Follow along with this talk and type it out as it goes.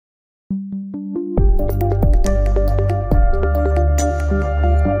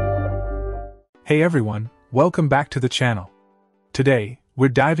Hey everyone, welcome back to the channel. Today, we're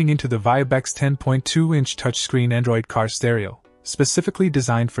diving into the ViaBecs 10.2-inch touchscreen Android car stereo, specifically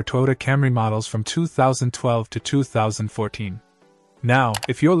designed for Toyota Camry models from 2012 to 2014. Now,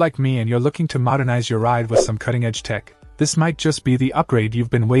 if you're like me and you're looking to modernize your ride with some cutting-edge tech, this might just be the upgrade you've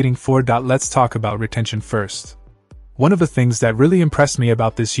been waiting for. Let's talk about retention first. One of the things that really impressed me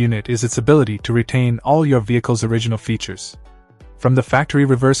about this unit is its ability to retain all your vehicle's original features. From the factory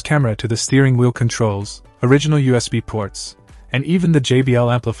reverse camera to the steering wheel controls, original USB ports, and even the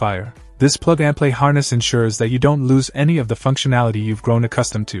JBL amplifier, this plug-and-play harness ensures that you don't lose any of the functionality you've grown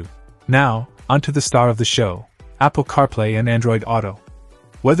accustomed to. Now, onto the star of the show, Apple CarPlay and Android Auto.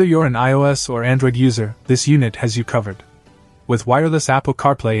 Whether you're an iOS or Android user, this unit has you covered. With wireless Apple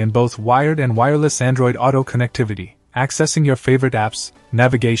CarPlay and both wired and wireless Android Auto connectivity, accessing your favorite apps,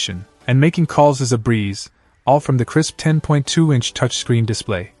 navigation, and making calls is a breeze, all from the crisp 10.2-inch touchscreen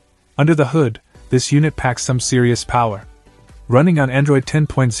display. Under the hood, this unit packs some serious power. Running on Android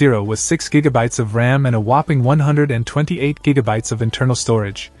 10.0 with 6GB of RAM and a whopping 128GB of internal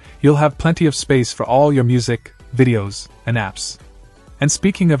storage, you'll have plenty of space for all your music, videos, and apps. And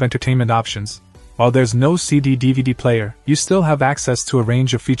speaking of entertainment options, while there's no CD/DVD player, you still have access to a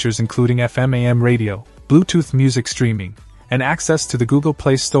range of features including FM/AM radio, Bluetooth music streaming, and access to the Google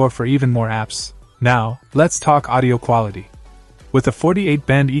Play Store for even more apps. Now, let's talk audio quality. With a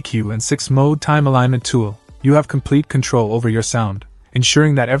 48-band EQ and 6-mode time alignment tool, you have complete control over your sound,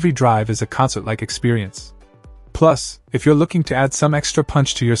 ensuring that every drive is a concert-like experience. Plus, if you're looking to add some extra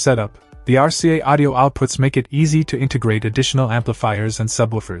punch to your setup, the RCA audio outputs make it easy to integrate additional amplifiers and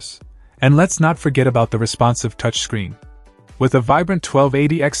subwoofers. And let's not forget about the responsive touchscreen. With a vibrant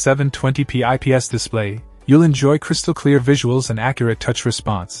 1280x720p IPS display, you'll enjoy crystal-clear visuals and accurate touch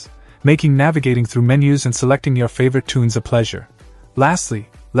response, making navigating through menus and selecting your favorite tunes a pleasure. Lastly,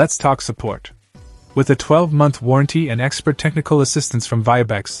 let's talk support. With a 12-month warranty and expert technical assistance from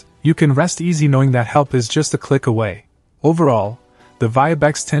ViaBecs, you can rest easy knowing that help is just a click away. Overall, the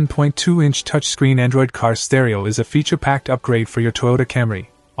ViaBecs 10.2-inch touchscreen Android car stereo is a feature-packed upgrade for your Toyota Camry,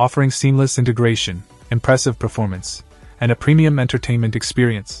 offering seamless integration, impressive performance, and a premium entertainment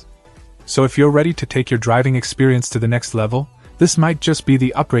experience. So if you're ready to take your driving experience to the next level, this might just be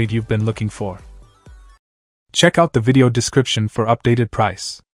the upgrade you've been looking for. Check out the video description for updated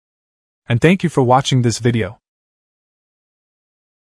price. And thank you for watching this video.